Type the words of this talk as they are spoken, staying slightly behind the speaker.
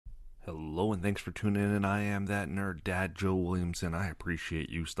Hello and thanks for tuning in. I am that nerd, Dad Joe Williamson. I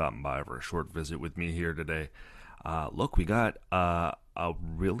appreciate you stopping by for a short visit with me here today. Look, we got a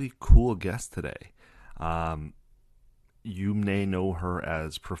really cool guest today. Um, you may know her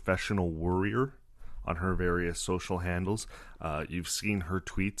as Professional Worrier on her various social handles. You've seen her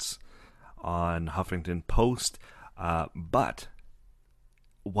tweets on Huffington Post. But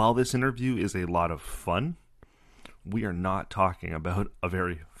while this interview is a lot of fun, we are not talking about a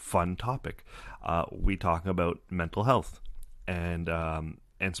very fun topic. We talk about mental health and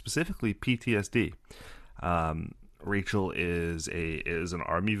specifically PTSD. Rachel is an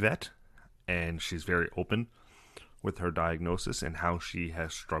army vet, and she's very open with her diagnosis and how she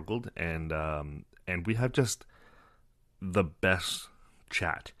has struggled, and we have just the best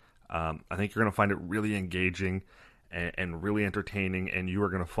chat. I think you're going to find it really engaging and really entertaining, and you are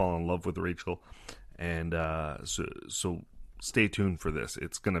going to fall in love with Rachel. And so stay tuned for this.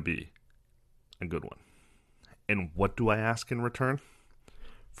 It's going to be a good one. And what do I ask in return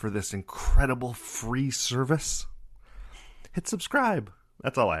for this incredible free service? Hit subscribe.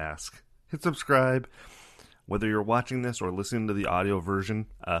 That's all I ask. Hit subscribe. Whether you're watching this or listening to the audio version,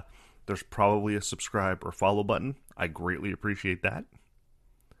 there's probably a subscribe or follow button. I greatly appreciate that.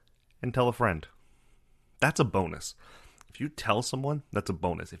 And tell a friend. That's a bonus. If you tell someone, that's a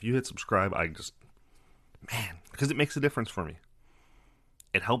bonus. If you hit subscribe, because it makes a difference for me.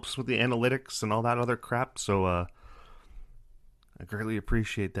 It helps with the analytics and all that other crap, so I greatly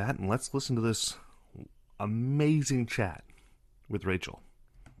appreciate that. And let's listen to this amazing chat with Rachel.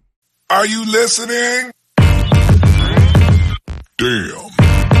 Are you listening? Damn.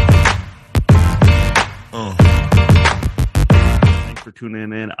 Thanks for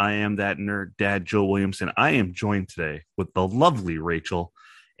tuning in. I am that nerd, Dad Joe Williamson. I am joined today with the lovely Rachel,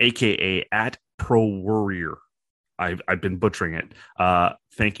 a.k.a. at Pro Worrier. I've been butchering it.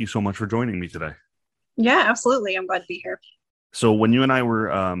 Thank you so much for joining me today. Yeah, absolutely. I'm glad to be here. So when you and I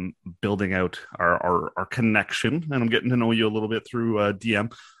were building out our connection, and I'm getting to know you a little bit through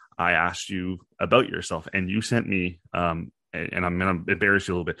DM, I asked you about yourself, and you sent me, and I'm going to embarrass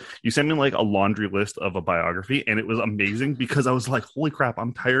you a little bit. You sent me like a laundry list of a biography, and it was amazing because I was like, holy crap,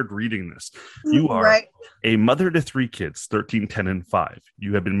 I'm tired reading this. You are a mother to 3 kids, 13, 10, and 5.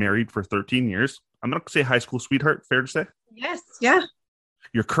 You have been married for 13 years. I'm going to say high school sweetheart, fair to say? Yes, yeah.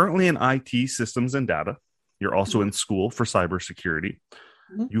 You're currently in IT systems and data. You're also in school for cybersecurity.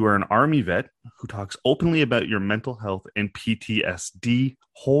 Mm-hmm. You are an Army vet who talks openly about your mental health and PTSD.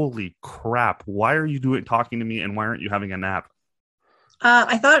 Holy crap. Why are you talking to me, and why aren't you having a nap?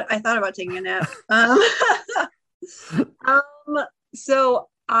 I thought about taking a nap. So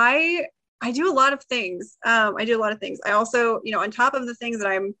I do a lot of things. I also, on top of the things that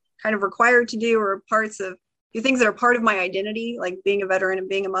I'm kind of required to do, or things that are part of my identity, like being a veteran and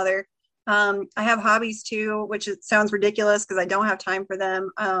being a mother. I have hobbies too, which sounds ridiculous because I don't have time for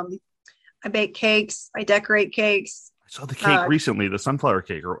them. I bake cakes. I decorate cakes. I saw the cake recently, the sunflower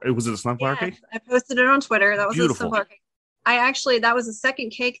cake, or was it a sunflower cake? I posted it on Twitter. That was beautiful. A sunflower cake. That was the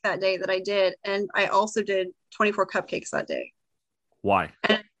second cake that day that I did. And I also did 24 cupcakes that day. Why?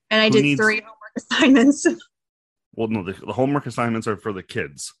 And I did 3 homework assignments. Well, no, the homework assignments are for the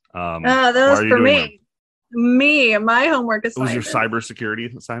kids. Those for me. My homework assignment. It was your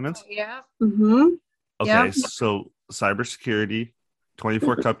cybersecurity assignments? Oh, yeah. Mm-hmm. Okay, yep. So cybersecurity,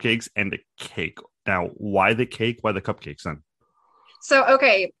 24 cupcakes, and a cake. Now, why the cake? Why the cupcakes then? So,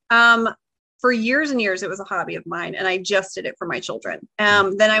 okay. For years and years, it was a hobby of mine, and I just did it for my children.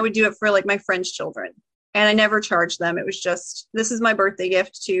 Then I would do it for like my friends' children, and I never charged them. It was just, this is my birthday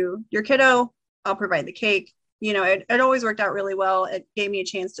gift to your kiddo. I'll provide the cake. It always worked out really well. It gave me a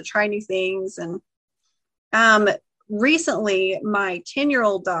chance to try new things. And recently, my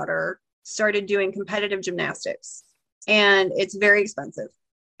 10-year-old daughter started doing competitive gymnastics, and it's very expensive.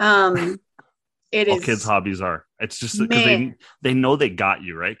 It all is. Kids' hobbies are. It's just because they know they got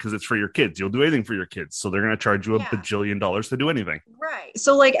you, right? Because it's for your kids. You'll do anything for your kids. So they're going to charge you a bajillion dollars to do anything. Right.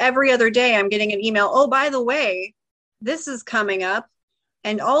 So like every other day, I'm getting an email. Oh, by the way, this is coming up,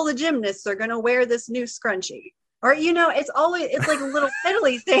 and all the gymnasts are going to wear this new scrunchie. Or, it's like little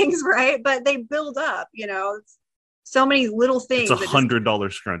fiddly things, right? But they build up, it's so many little things. It's $100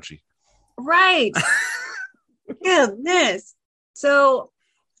 scrunchie. Right. Goodness. So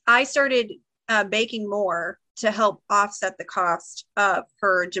I started baking more to help offset the cost of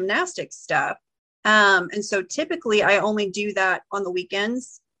her gymnastics stuff. And so typically I only do that on the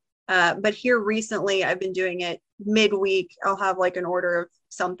weekends. But here recently I've been doing it midweek. I'll have like an order of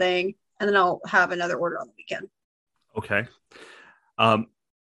something, and then I'll have another order on the weekend. Okay.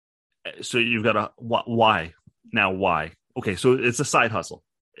 So you've got why? Now, why? Okay. So it's a side hustle.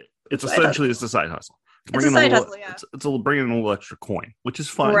 It's Side hustle. essentially it's a side hustle. It's a side hustle, yeah. It's a bringing in a little extra coin, which is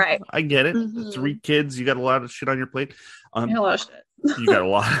fun. Right. I get it. Mm-hmm. 3 kids, you got a lot of shit on your plate. A lot of shit. You got a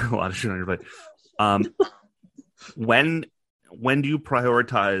lot of shit on your plate. When do you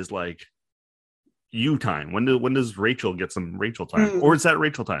prioritize like you time? When does Rachel get some Rachel time, or is that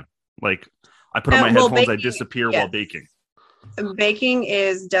Rachel time? Like I put on my headphones, baking, I disappear while baking. Baking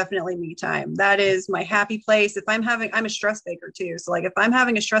is definitely me time. That is my happy place. If I'm a stress baker too. So like if I'm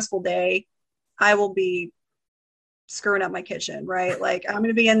having a stressful day, I will be screwing up my kitchen, right? Like I'm going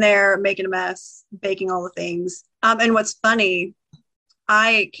to be in there making a mess, baking all the things. And what's funny,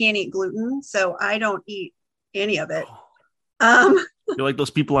 I can't eat gluten, so I don't eat any of it. You're like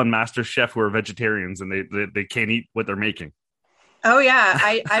those people on MasterChef who are vegetarians and they can't eat what they're making. Oh yeah,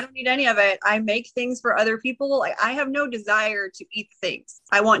 I don't eat any of it. I make things for other people. Like I have no desire to eat things.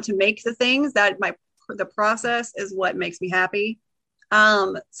 I want to make the things that the process is what makes me happy.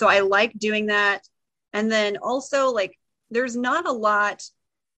 So I like doing that. And then also like there's not a lot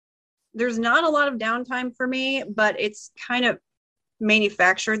of downtime for me, but it's kind of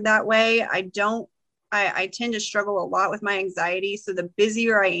manufactured that way. I tend to struggle a lot with my anxiety. So the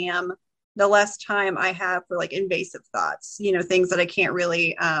busier I am, the less time I have for like invasive thoughts, things that I can't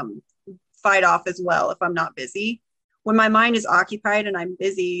really fight off as well if I'm not busy. When my mind is occupied and I'm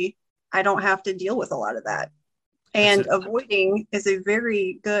busy, I don't have to deal with a lot of that. And avoiding is a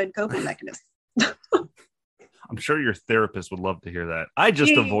very good coping mechanism. I'm sure your therapist would love to hear that. I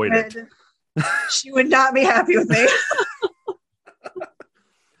just avoid it. She would not be happy with me.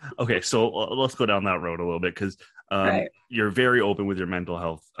 Okay, so let's go down that road a little bit because you're very open with your mental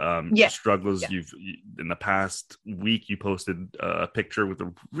health struggles. Yeah. You've in the past week you posted a picture with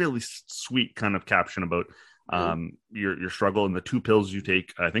a really sweet kind of caption about your struggle and the 2 pills you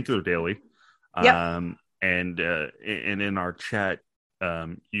take. I think they're daily. Yep. And in our chat,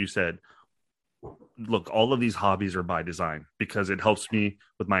 you said, "Look, all of these hobbies are by design because it helps me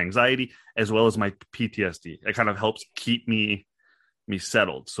with my anxiety as well as my PTSD. It kind of helps keep me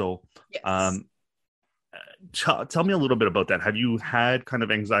settled." So yes. Tell me a little bit about that. Have you had kind of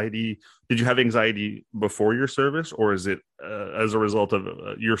anxiety? Did you have anxiety before your service, or is it as a result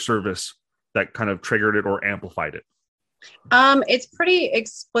of your service that kind of triggered it or amplified it? It's pretty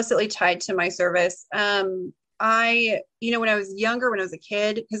explicitly tied to my service. When I was younger, when I was a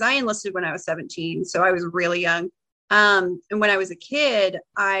kid, because I enlisted when I was 17, so I was really young. And when I was a kid,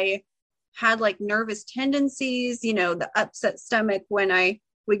 I had like nervous tendencies, the upset stomach when I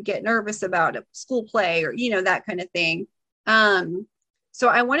would get nervous about a school play or, that kind of thing. So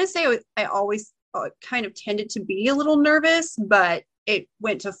I want to say I always kind of tended to be a little nervous, but it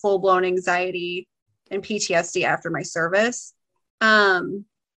went to full blown anxiety and PTSD after my service. And,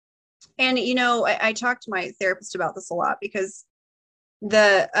 I talked to my therapist about this a lot because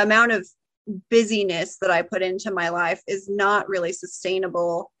the amount of busyness that I put into my life is not really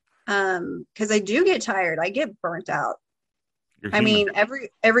sustainable. Because I do get tired. I get burnt out. I mean,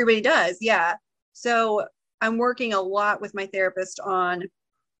 everybody does. Yeah. So I'm working a lot with my therapist on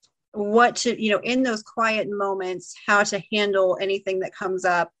what to, in those quiet moments, how to handle anything that comes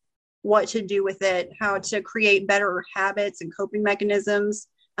up, what to do with it, how to create better habits and coping mechanisms,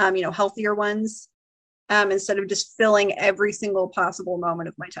 healthier ones, instead of just filling every single possible moment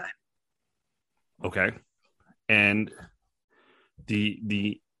of my time. Okay. And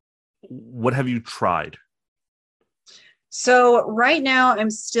what have you tried? So right now I'm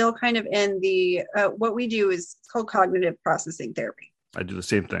still kind of in the, what we do is called cognitive processing therapy. I do the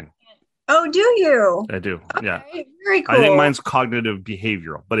same thing. Oh, do you? I do. Okay, yeah. Very cool. I think mine's cognitive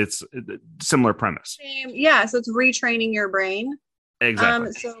behavioral, but it's similar premise. Yeah. So it's retraining your brain.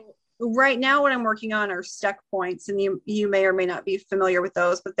 Exactly. So right now what I'm working on are stuck points, and you may or may not be familiar with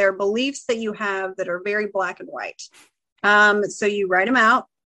those, but they're beliefs that you have that are very black and white. So you write them out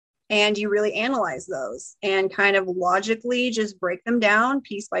and you really analyze those and kind of logically just break them down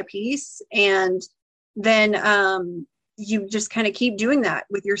piece by piece. And then you just kind of keep doing that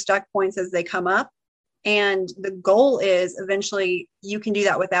with your stuck points as they come up. And the goal is eventually you can do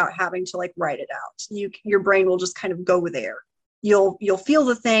that without having to like write it out. Your brain will just kind of go there. You'll feel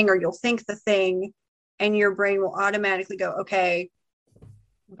the thing or you'll think the thing, and your brain will automatically go, okay,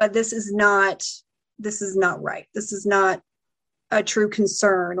 but this is not right. This is not a true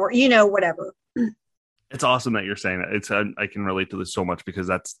concern, or, whatever. It's awesome that you're saying that. I can relate to this so much because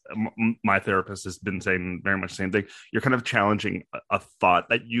that's my therapist has been saying very much the same thing. You're kind of challenging a thought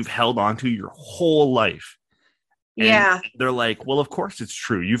that you've held onto your whole life. And yeah. They're like, well, of course it's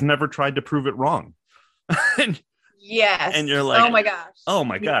true. You've never tried to prove it wrong. Yes. And you're like, oh my gosh. Oh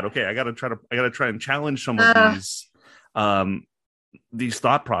my God. Okay. I gotta try and challenge some of these these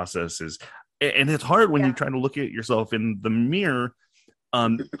thought processes, and it's hard when you Yeah. try to look at yourself in the mirror.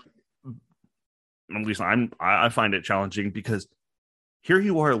 Um, at least I find it challenging because here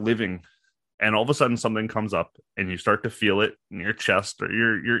you are living, and all of a sudden something comes up, and you start to feel it in your chest or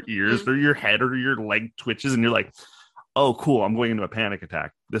your ears Mhm. or your head or your leg twitches, and you're like, "Oh, cool! I'm going into a panic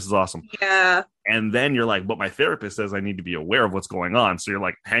attack. This is awesome." Yeah. And then you're like, "But my therapist says I need to be aware of what's going on." So you're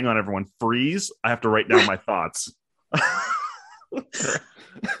like, "Hang on, everyone, freeze! I have to write down my thoughts."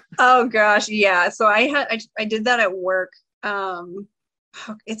 Oh gosh, yeah. So I did that at work.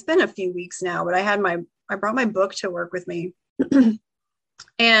 It's been a few weeks now, but I brought my book to work with me,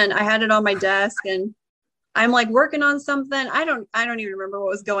 and I had it on my desk, and I'm like working on something. I don't even remember what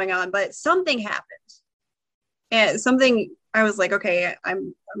was going on, but something happened, and something I was like, okay,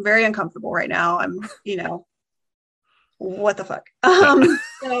 I'm very uncomfortable right now. What the fuck?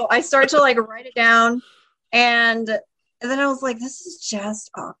 So I start to like write it down, and then I was like, this is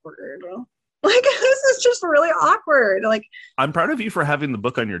just awkward. Like this is just really awkward. Like, I'm proud of you for having the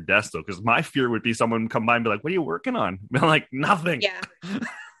book on your desk, though, because my fear would be someone come by and be like, "What are you working on?" I'm like, "Nothing. yeah,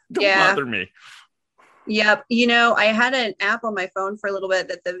 Don't yeah, bother me." yep. I had an app on my phone for a little bit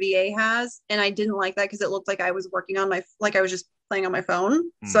that the VA has, and I didn't like that because it looked like I was working on like I was just playing on my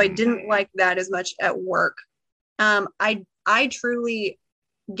phone. So I Mm. didn't like that as much at work. I truly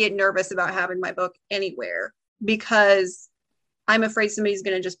get nervous about having my book anywhere because I'm afraid somebody's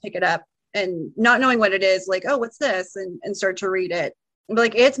going to just pick it up and not knowing what it is, like, oh, what's this? And start to read it. And be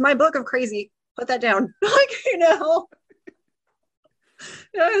like, it's my book of crazy. Put that down. No,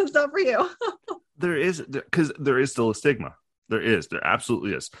 it's not for you. There is, because there is still a stigma. There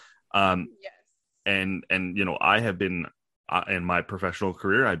absolutely is. Yes. And I have been in my professional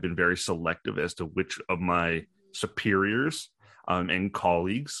career, I've been very selective as to which of my superiors and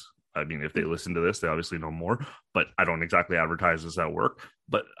colleagues. I mean, if they listen to this, they obviously know more, but I don't exactly advertise this at work.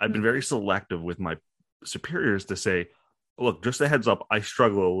 But I've been very selective with my superiors to say, look, just a heads up, I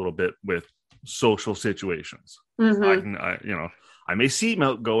struggle a little bit with social situations. Mm-hmm. I may seem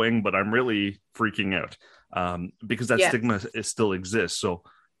outgoing, but I'm really freaking out because that Yes. stigma still exists. So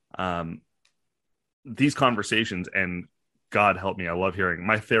these conversations, and God help me, I love hearing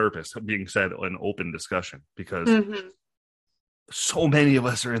my therapist being said an open discussion because Mm-hmm. so many of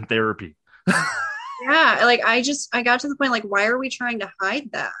us are in therapy. Yeah. Like I got to the point, like, why are we trying to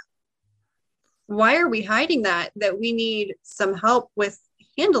hide that? Why are we hiding that we need some help with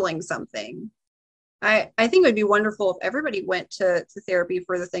handling something? I think it would be wonderful if everybody went to therapy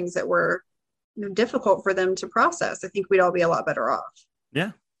for the things that were difficult for them to process. I think we'd all be a lot better off.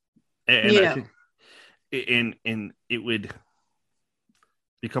 Yeah. And You I know, think and it would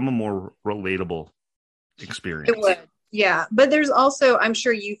become a more relatable it experience. would. Yeah. But there's also, I'm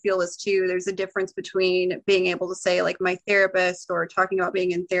sure you feel this too. There's a difference between being able to say, like, my therapist or talking about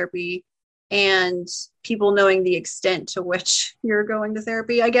being in therapy and people knowing the extent to which you're going to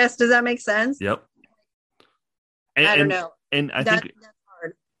therapy, I guess. Does that make sense? Yep. I don't And know. and I think That's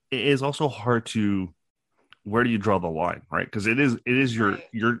hard. it is also hard to, where do you draw the line, right? Because it is Right.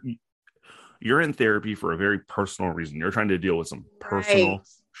 you're in therapy for a very personal reason. You're trying to deal with some Right. personal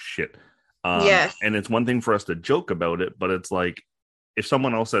shit. Yes. And it's one thing for us to joke about it, but it's like, if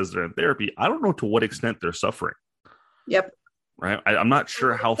someone else says they're in therapy, I don't know to what extent they're suffering, Yep. right? I'm not sure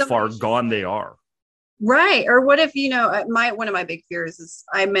What if how far somebody should gone they say, are. right. Or what if, my one of my big fears is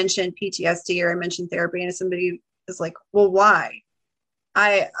I mentioned PTSD or I mentioned therapy and somebody is like, well, why?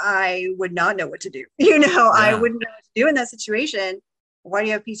 I would not know what to do. I Yeah. wouldn't know what to do in that situation. Why do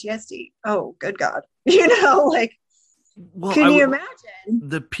you have PTSD? Oh, good God. Like, Well, can you imagine?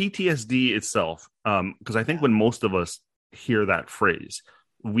 the PTSD itself, because I think when most of us hear that phrase,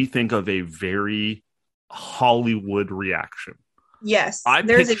 we think of a very Hollywood reaction. Yes, I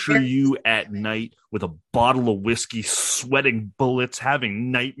there's a picture very you specific at way. night with a bottle of whiskey, sweating bullets,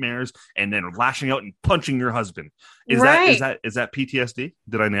 having nightmares, and then lashing out and punching your husband. Is that is Right. that is that PTSD?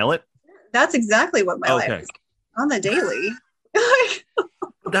 Did I nail it? That's exactly what my life Okay. is on the daily.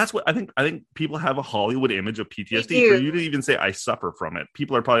 That's what I think people have a Hollywood image of They PTSD. For you to do. even say I suffer from it,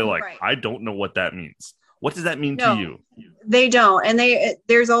 people are probably like, Right. I don't know what that means. What does that mean to No, you? they don't. And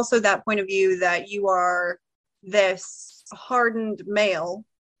there's also that point of view that you are this hardened male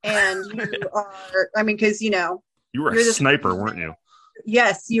and you are, I mean, because You were a you're this sniper, hardened weren't male. you?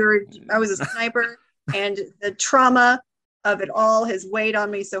 Yes, I was a sniper, and the trauma of it all has weighed on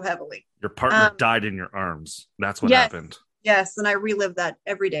me so heavily. Your partner Um, died in your arms. That's what yes, happened. yes, and I relive that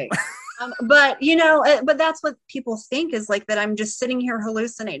every day. But that's what people think is like that I'm just sitting here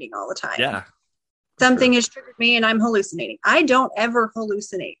hallucinating all the time. Yeah, for Something sure. has triggered me and I'm hallucinating. I don't ever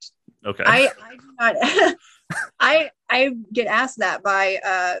hallucinate. Okay. I do not. I I get asked that by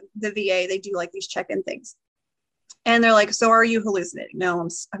the VA. They do like these check-in things. And they're like, so are you hallucinating? No,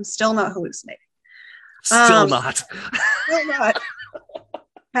 I'm still not hallucinating. Still not. Still not.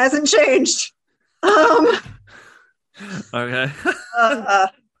 Hasn't changed. Um, Okay.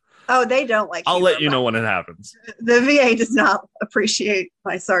 oh, they don't like I'll humor. let you know when it happens. The VA does not appreciate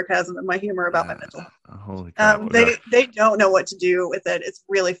my sarcasm and my humor about my mental health. Holy crap. They don't know what to do with it. It's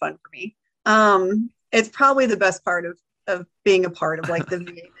really fun for me. It's probably the best part of being a part of like the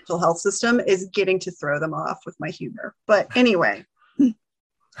VA mental health system is getting to throw them off with my humor. But anyway,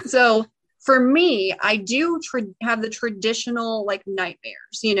 so for me, I do have the traditional like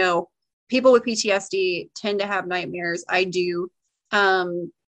nightmares. You know, people with PTSD tend to have nightmares. I do.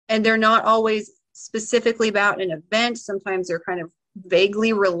 And they're not always specifically about an event. Sometimes they're kind of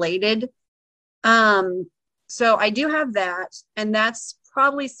vaguely related. So I do have that, and that's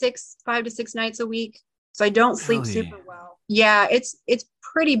probably 5 to 6 nights a week. So I don't sleep super well. Yeah, it's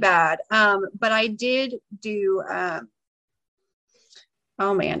pretty bad. But I did do,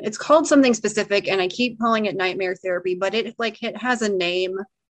 oh man, it's called something specific, and I keep calling it nightmare therapy, but it has a name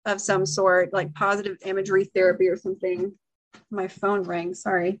of some sort, like positive imagery therapy or something. My phone rang.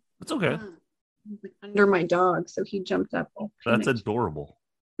 Sorry. It's okay. Under my dog, so he jumped up. That's adorable.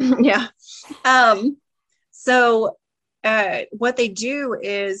 Yeah. So what they do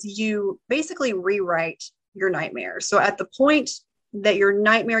is you basically rewrite your nightmare. So at the point that your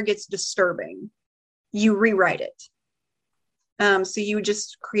nightmare gets disturbing, you rewrite it. So you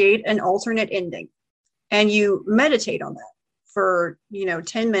just create an alternate ending, and you meditate on that for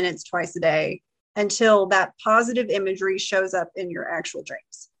 10 minutes twice a day until that positive imagery shows up in your actual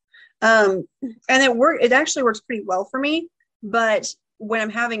dreams. And it actually works pretty well for me, but when I'm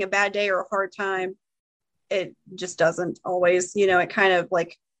having a bad day or a hard time, it just doesn't always, it kind of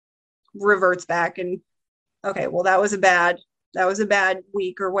like reverts back and, okay, well, that was a bad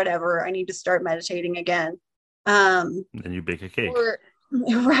week or whatever. I need to start meditating again. Then you bake a cake.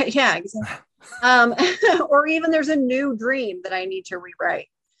 Right. Yeah, exactly. Or even there's a new dream that I need to rewrite.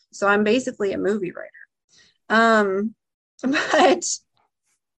 So I'm basically a movie writer. But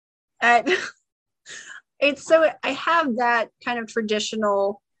it's so I have that kind of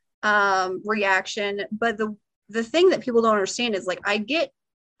traditional reaction, but the thing that people don't understand is like I get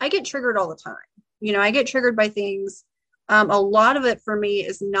triggered all the time. I get triggered by things. A lot of it for me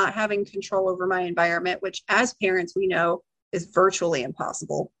is not having control over my environment, which as parents we know is virtually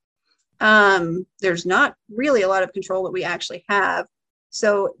impossible. There's not really a lot of control that we actually have.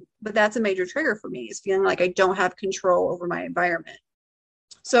 So, but that's a major trigger for me, is feeling like I don't have control over my environment.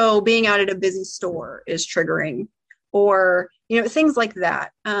 So being out at a busy store is triggering, or, things like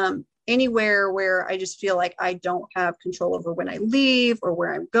that. Anywhere where I just feel like I don't have control over when I leave or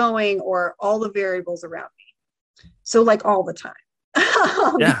where I'm going or all the variables around me. So like all the time.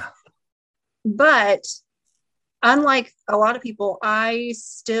 Yeah. But unlike a lot of people, I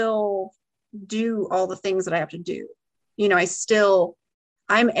still do all the things that I have to do.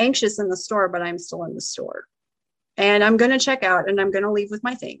 I'm anxious in the store, but I'm still in the store. And I'm going to check out and I'm going to leave with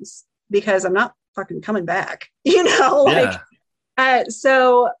my things because I'm not fucking coming back, so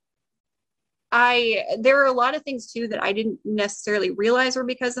there are a lot of things too that I didn't necessarily realize were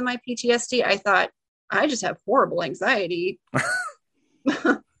because of my PTSD. I thought I just have horrible anxiety,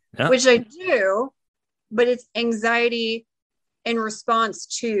 Yeah. Which I do, but it's anxiety in response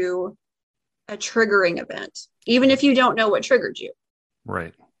to a triggering event, even if you don't know what triggered you.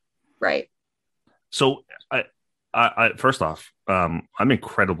 Right. Right. So I first off, I'm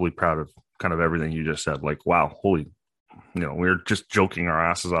incredibly proud of kind of everything you just said. Like, wow, holy, we were just joking our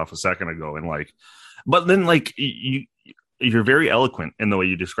asses off a second ago, and but then you're very eloquent in the way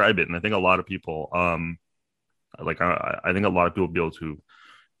you describe it, and I think a lot of people, I think a lot of people will be able to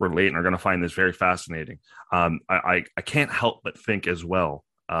relate and are going to find this very fascinating. I can't help but think as well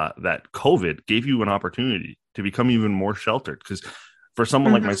that COVID gave you an opportunity to become even more sheltered, because for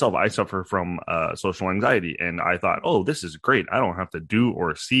someone like myself, I suffer from social anxiety, and I thought, oh, this is great. I don't have to do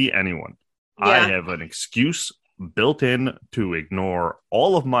or see anyone. Yeah. I have an excuse built in to ignore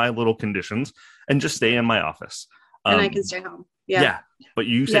all of my little conditions and just stay in my office. And I can stay home. Yeah. But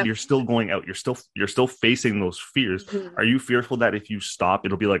you said you're still going out. You're still facing those fears. Mm-hmm. Are you fearful that if you stop,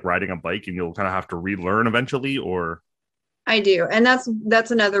 it'll be like riding a bike and you'll kind of have to relearn eventually, or? I do. And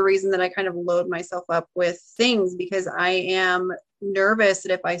that's another reason that I kind of load myself up with things, because I am nervous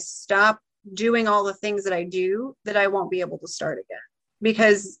that if I stop doing all the things that I do, that I won't be able to start again,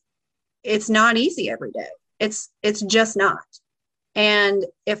 because it's not easy every day. It's just not. And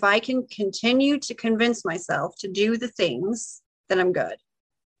if I can continue to convince myself to do the things, then I'm good.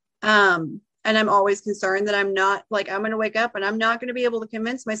 And I'm always concerned that I'm not like, I'm going to wake up and I'm not going to be able to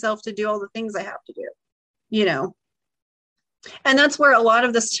convince myself to do all the things I have to do, you know? And that's where a lot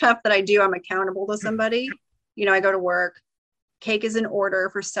of the stuff that I do, I'm accountable to somebody. You know, I go to work, cake is in order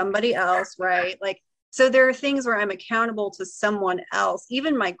for somebody else, right? Like, so there are things where I'm accountable to someone else,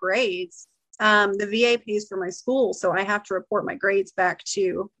 even my grades. The VA pays for my school, so I have to report my grades back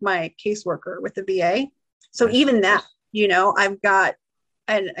to my caseworker with the VA. So Nice. even that, you know, I've got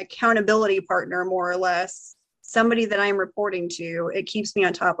an accountability partner, more or less, somebody that I'm reporting to. It keeps me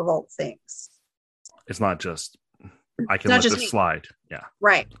on top of all the things. It's not just I can Not let just this me. slide. Yeah.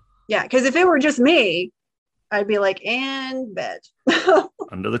 Right. Yeah. Because if it were just me, I'd be like, and bed.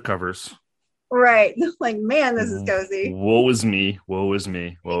 Under the covers. Right. Like, man, this is cozy. Woe is me. Woe is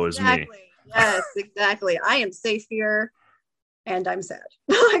me. Woe is me. Exactly. Yes, exactly. I am safe here and I'm sad.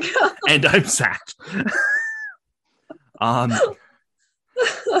 And I'm sad.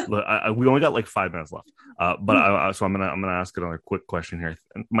 Look, we only got like 5 minutes left. So I'm gonna ask another quick question here.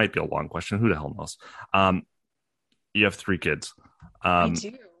 It might be a long question. Who the hell knows? You have 3 kids. I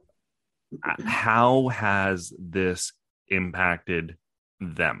do. How has this impacted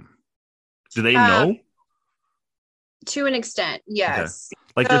them? Do they know? To an extent, yes. Okay.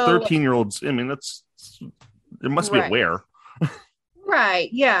 Like So, they're 13-year-olds. I mean, there must be right. aware. Right.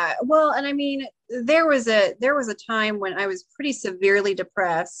 Yeah. Well, and I mean, there was a time when I was pretty severely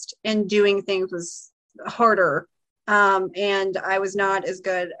depressed and doing things was harder. And I was not as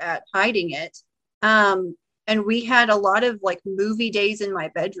good at hiding it. And we had a lot of like movie days in my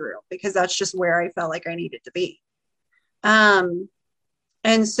bedroom because that's just where I felt like I needed to be. And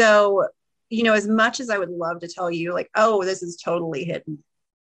so, you know, as much as I would love to tell you like, oh, this is totally hidden,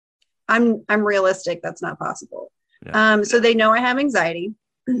 I'm realistic. That's not possible. Yeah. So they know I have anxiety.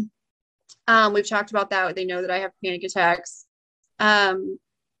 We've talked about that. They know that I have panic attacks.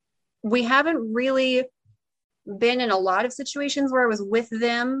 We haven't really been in a lot of situations where I was with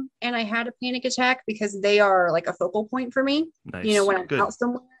them and I had a panic attack because they are like a focal point for me. Nice. You know, when I'm Good. out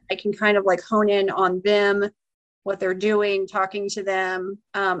somewhere, I can kind of like hone in on them, what they're doing, talking to them.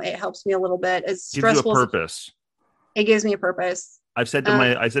 It helps me a little bit. As stressful, gives you a purpose. It gives me a purpose. I said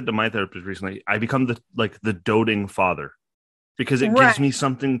to my therapist recently, I become the doting father because it gives me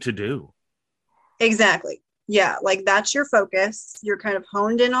something to do. Exactly. Yeah. Like that's your focus. You're kind of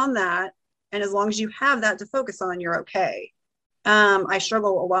honed in on that. And as long as you have that to focus on, you're okay. I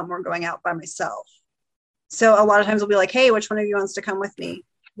struggle a lot more going out by myself. So a lot of times I'll be like, hey, which one of you wants to come with me?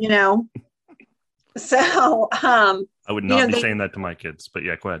 You know? So I would not be saying that to my kids, but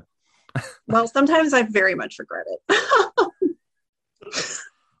yeah, go ahead. Well, sometimes I very much regret it.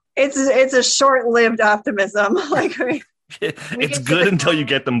 It's a short-lived optimism. Like it's good until you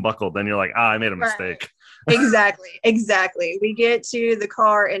get them buckled. Then you're like, I made a mistake. Exactly. We get to the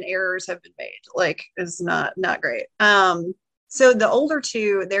car and errors have been made. Like it's not great. So the older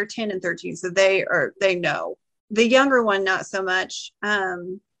 2, they're 10 and 13. So they know. The younger one, not so much.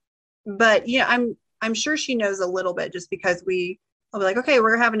 But yeah, I'm sure she knows a little bit just because I'll be like, okay,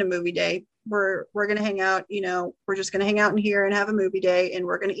 we're having a movie day. We're going to hang out, you know, we're just going to hang out in here and have a movie day and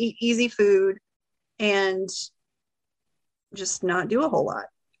we're going to eat easy food and just not do a whole lot,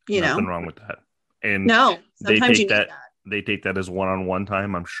 you know. Nothing wrong with that. And no, they take that as one-on-one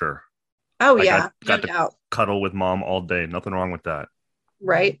time, I'm sure. Oh yeah. Got to cuddle with mom all day. Nothing wrong with that.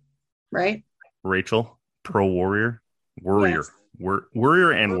 Right. Rachel, pro Worrier. Yes.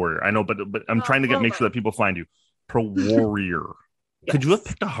 Worrier and Worrier. I know, but I'm trying to make sure that people find you. Pro Worrier. Yes. Could you have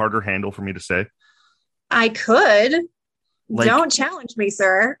picked a harder handle for me to say? I could. Like, don't challenge me,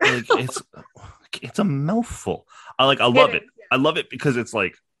 sir. Like it's a mouthful. I love it. Yeah. I love it because it's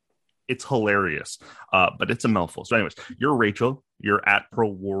like it's hilarious. But it's a mouthful. So, anyways, you're Rachel. You're at Pro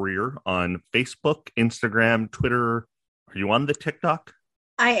Worrier on Facebook, Instagram, Twitter. Are you on the TikTok?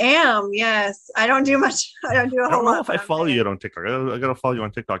 I am. Yes. I don't do much. I don't do a whole lot. I don't know if I follow you on TikTok. I got to follow you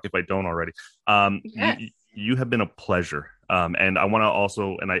on TikTok if I don't already. Yes. You have been a pleasure. And I want to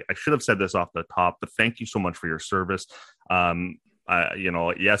also, and I should have said this off the top, but thank you so much for your service.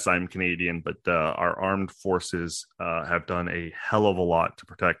 Yes, I'm Canadian, but our armed forces have done a hell of a lot to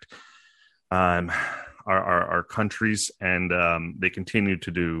protect our countries, and they continue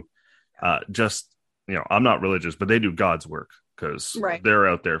to do I'm not religious, but they do God's work because they're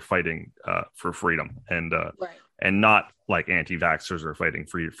out there fighting for freedom and not like anti-vaxxers are fighting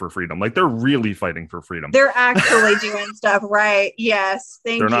for freedom. Like they're really fighting for freedom. They're actually doing stuff. Right. Yes.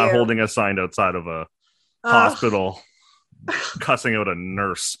 They're not holding a sign outside of a hospital cussing out a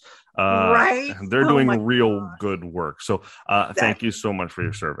nurse. They're doing real good work. So thank you so much for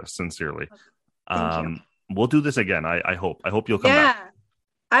your service. Sincerely. We'll do this again. I hope you'll come back.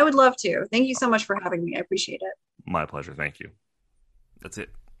 I would love to. Thank you so much for having me. I appreciate it. My pleasure. Thank you. That's it.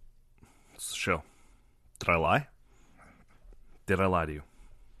 It's the show. Did I lie? Did I lie to you?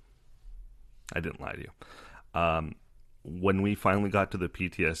 I didn't lie to you. When we finally got to the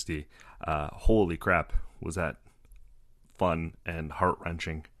PTSD, holy crap, was that fun and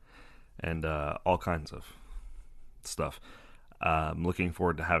heart-wrenching and all kinds of stuff. I'm looking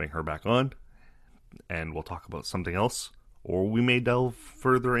forward to having her back on, and we'll talk about something else, or we may delve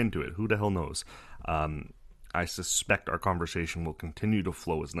further into it. Who the hell knows? I suspect our conversation will continue to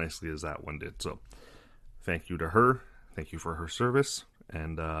flow as nicely as that one did. So thank you to her. Thank you for her service,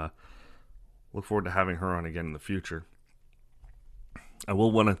 and look forward to having her on again in the future. I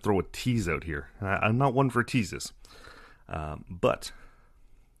will want to throw a tease out here. I'm not one for teases, but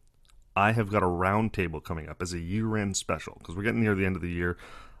I have got a round table coming up as a year-end special, because we're getting near the end of the year.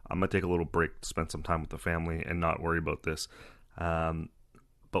 I'm going to take a little break to spend some time with the family and not worry about this. But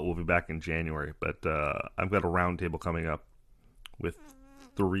we'll be back in January. But I've got a round table coming up with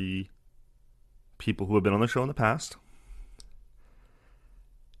 3 people who have been on the show in the past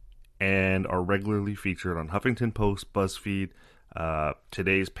and are regularly featured on Huffington Post, BuzzFeed,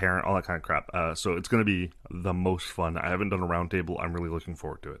 Today's Parent, all that kind of crap. So it's going to be the most fun. I haven't done a round table. I'm really looking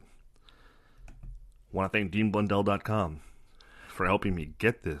forward to it. Want to thank DeanBlundell.com for helping me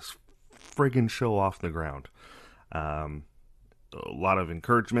get this friggin' show off the ground. A lot of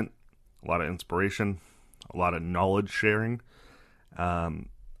encouragement, a lot of inspiration, a lot of knowledge sharing,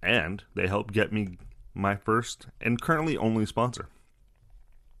 and they helped get me my first and currently only sponsor,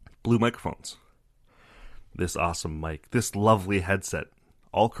 Blue Microphones. This awesome mic, this lovely headset,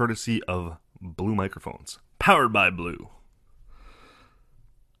 all courtesy of Blue Microphones, powered by Blue.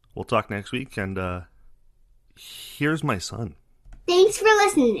 We'll talk next week, and here's my son. Thanks for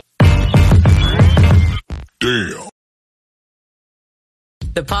listening. Damn.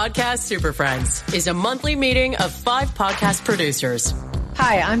 The Podcast Super Friends is a monthly meeting of 5 podcast producers.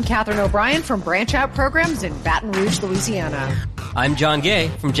 Hi, I'm Katherine O'Brien from Branch Out Programs in Baton Rouge, Louisiana. I'm John Gay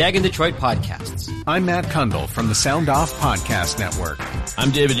from Jag and Detroit Podcasts. I'm Matt Kundle from the Sound Off Podcast Network.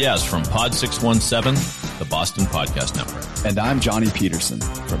 I'm David Yaz from Pod 617, the Boston Podcast Network. And I'm Johnny Peterson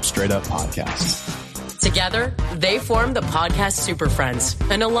from Straight Up Podcasts. Together, they form the Podcast Super Friends,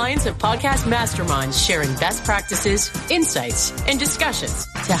 an alliance of podcast masterminds sharing best practices, insights, and discussions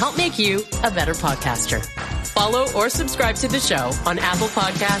to help make you a better podcaster. Follow or subscribe to the show on Apple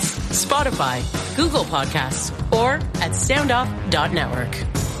Podcasts, Spotify, Google Podcasts, or at soundoff.network.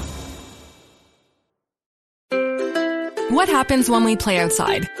 What happens when we play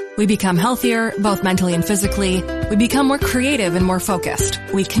outside? We become healthier, both mentally and physically. We become more creative and more focused.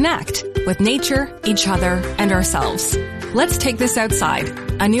 We connect with nature, each other, and ourselves. Let's Take This Outside,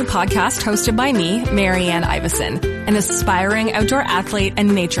 a new podcast hosted by me, Marianne Iveson, an aspiring outdoor athlete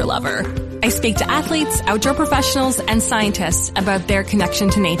and nature lover. I speak to athletes, outdoor professionals, and scientists about their connection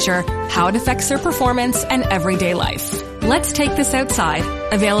to nature, how it affects their performance, and everyday life. Let's Take This Outside,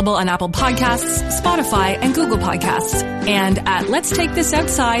 available on Apple Podcasts, Spotify, and Google Podcasts, and at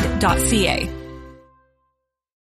letstakethisoutside.ca.